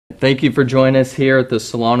Thank you for joining us here at the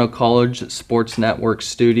Solano College Sports Network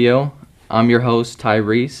studio. I'm your host,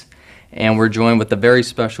 Reese, and we're joined with a very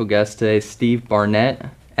special guest today, Steve Barnett,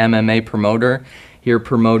 MMA promoter, here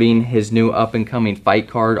promoting his new up-and-coming fight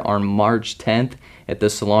card on March 10th at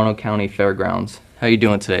the Solano County Fairgrounds. How you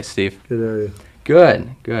doing today, Steve? Good, how are you?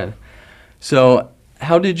 Good, good. So,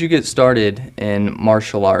 how did you get started in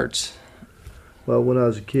martial arts? Well, when I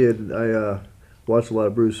was a kid, I watched a lot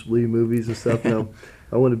of Bruce Lee movies and stuff. Now,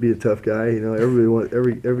 I want to be a tough guy. You know, every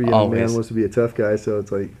young man wants to be a tough guy. So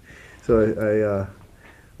it's like,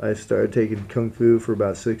 I started taking kung fu for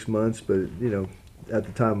about 6 months. But you know, at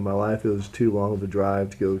the time of my life, it was too long of a drive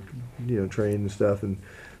to go, train and stuff. And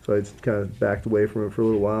so I just kind of backed away from it for a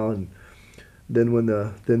little while. And then when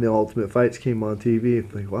the Ultimate Fights came on TV,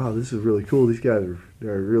 I'm like, wow, this is really cool. These guys are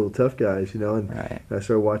real tough guys, And right. I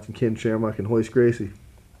started watching Ken Shamrock and Hoist Gracie.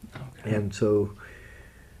 Okay. And so,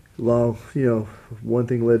 one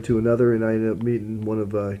thing led to another, and I ended up meeting one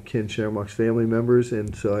of Ken Shamrock's family members,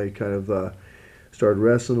 and so I kind of started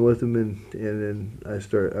wrestling with him, and then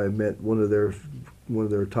I met one of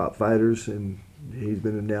their top fighters, and he's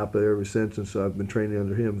been in Napa ever since, and so I've been training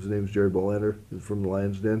under him. His name's Jerry Bolander from the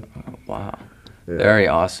Lions Den. Oh, wow. Yeah. Very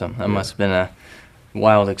awesome. That must have been a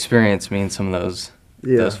wild experience meeting some of those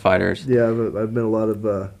fighters. Yeah, I've met a lot of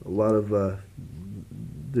the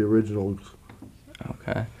originals.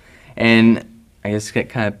 Okay. And I guess to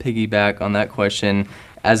kind of piggyback on that question,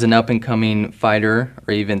 as an up-and-coming fighter,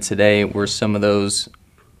 or even today, were some of those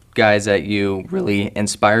guys that you really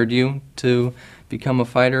inspired you to become a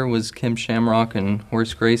fighter? Was Ken Shamrock and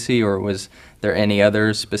Hoist Gracie, or was there any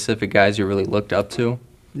other specific guys you really looked up to?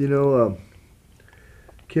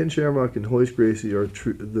 Ken Shamrock and Hoist Gracie are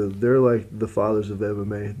they're like the fathers of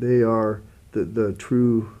MMA. They are the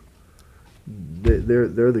true.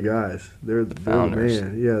 They're the guys. They're the founders.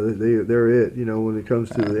 man. Yeah, they're it. When it comes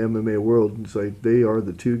to the MMA world, it's like they are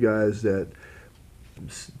the two guys that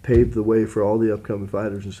paved the way for all the upcoming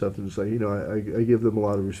fighters and stuff. And it's like I give them a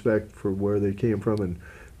lot of respect for where they came from and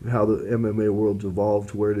how the MMA world's evolved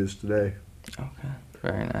to where it is today. Okay,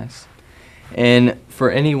 very nice. And for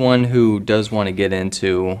anyone who does want to get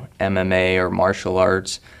into MMA or martial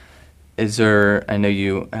arts, I know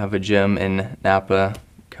you have a gym in Napa,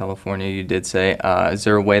 California, you did say. Is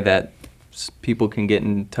there a way that people can get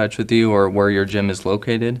in touch with you, or where your gym is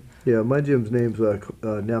located? Yeah, my gym's name's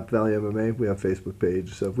Napa Valley MMA. We have a Facebook page and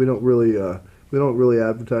stuff. We don't really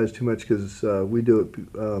advertise too much because we do it.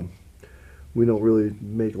 We don't really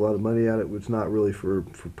make a lot of money at it. It's not really for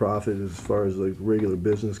profit as far as like regular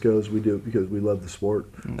business goes. We do it because we love the sport.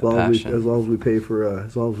 As long as we pay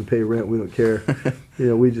rent, we don't care.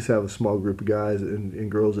 We just have a small group of guys and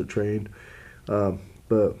girls that train.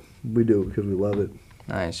 But we do it because we love it.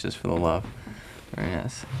 Nice, just for the love. Very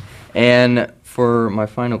nice. And for my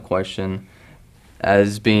final question,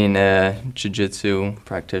 as being a jiu-jitsu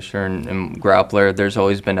practitioner and grappler, there's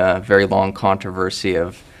always been a very long controversy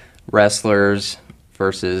of wrestlers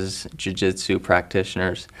versus jiu-jitsu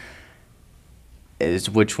practitioners.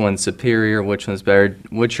 Which one's superior? Which one's better?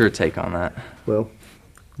 What's your take on that? Well,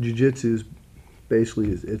 jiu-jitsu is basically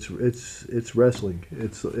it's wrestling.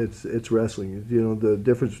 It's wrestling. The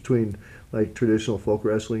difference between like traditional folk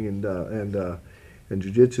wrestling and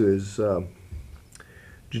jiu-jitsu is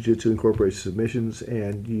jiu-jitsu incorporates submissions,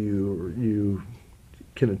 and you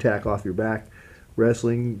can attack off your back.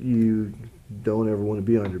 Wrestling, you don't ever want to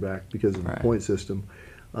be on your back because of the point system.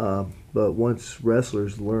 But once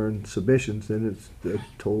wrestlers learn submissions, then it's a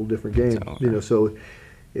total different game. So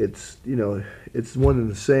it's one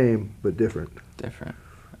and the same but different. Different.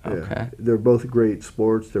 Okay. Yeah. They're both great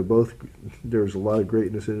sports. There's a lot of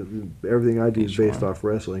greatness in it. Everything I do is based off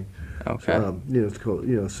wrestling. Okay. It's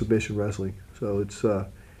called submission wrestling. So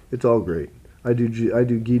it's all great. I do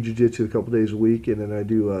gi jiu-jitsu a couple days a week, and then I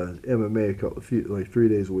do MMA 3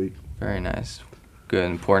 days a week. Very nice. Good.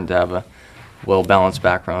 Important to have a well-balanced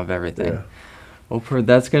background of everything. Yeah. Well,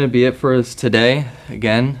 that's going to be it for us today.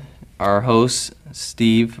 Again, our host,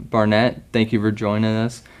 Steve Barnett, thank you for joining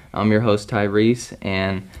us. I'm your host, Reese,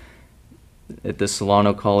 and at the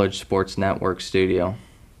Solano College Sports Network studio.